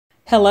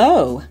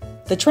Hello!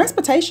 The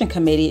Transportation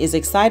Committee is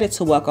excited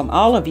to welcome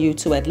all of you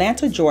to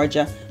Atlanta,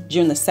 Georgia,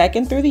 June the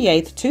 2nd through the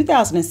 8th,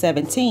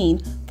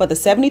 2017 for the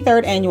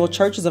 73rd Annual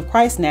Churches of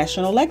Christ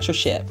National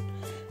Lectureship.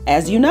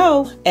 As you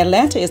know,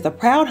 Atlanta is the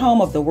proud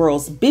home of the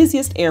world's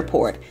busiest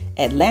airport,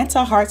 Atlanta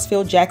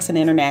Hartsfield-Jackson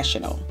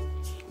International.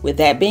 With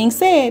that being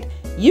said,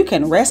 you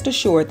can rest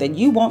assured that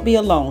you won't be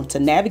alone to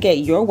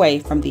navigate your way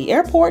from the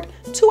airport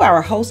to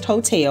our host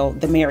hotel,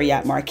 the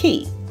Marriott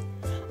Marquis.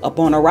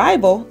 Upon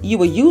arrival, you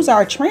will use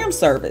our tram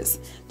service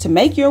to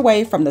make your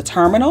way from the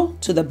terminal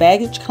to the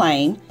baggage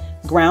claim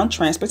ground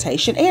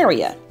transportation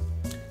area.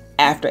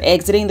 After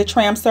exiting the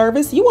tram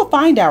service, you will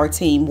find our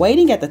team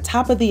waiting at the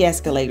top of the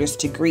escalators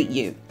to greet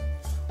you.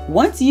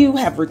 Once you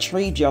have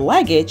retrieved your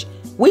luggage,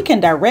 we can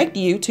direct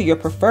you to your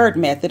preferred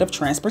method of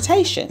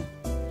transportation.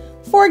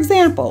 For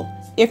example,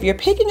 if you're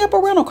picking up a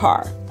rental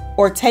car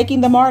or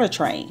taking the MARTA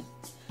train,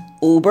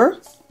 Uber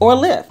or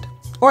Lyft,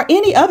 or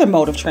any other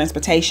mode of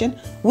transportation,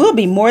 we'll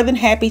be more than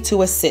happy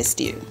to assist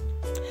you.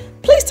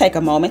 Please take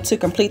a moment to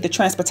complete the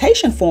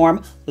transportation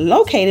form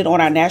located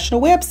on our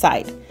national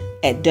website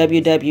at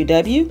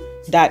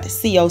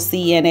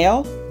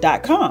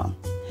www.cocnl.com.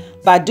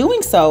 By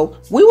doing so,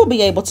 we will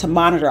be able to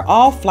monitor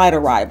all flight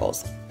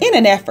arrivals in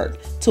an effort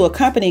to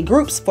accompany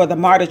groups for the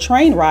MARTA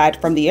train ride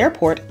from the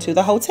airport to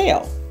the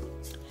hotel.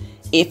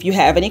 If you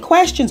have any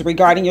questions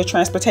regarding your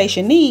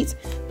transportation needs,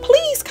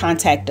 please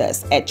contact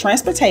us at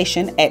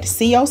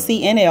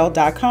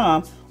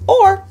transportation@cocnl.com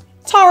or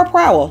Tara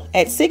Prowell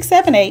at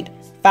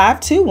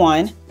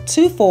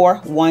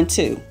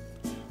 678-521-2412.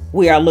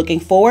 We are looking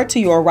forward to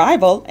your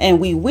arrival,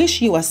 and we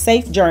wish you a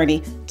safe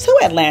journey to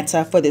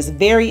Atlanta for this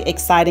very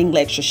exciting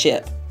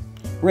lectureship.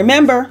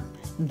 Remember,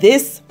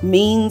 this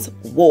means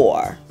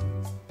war.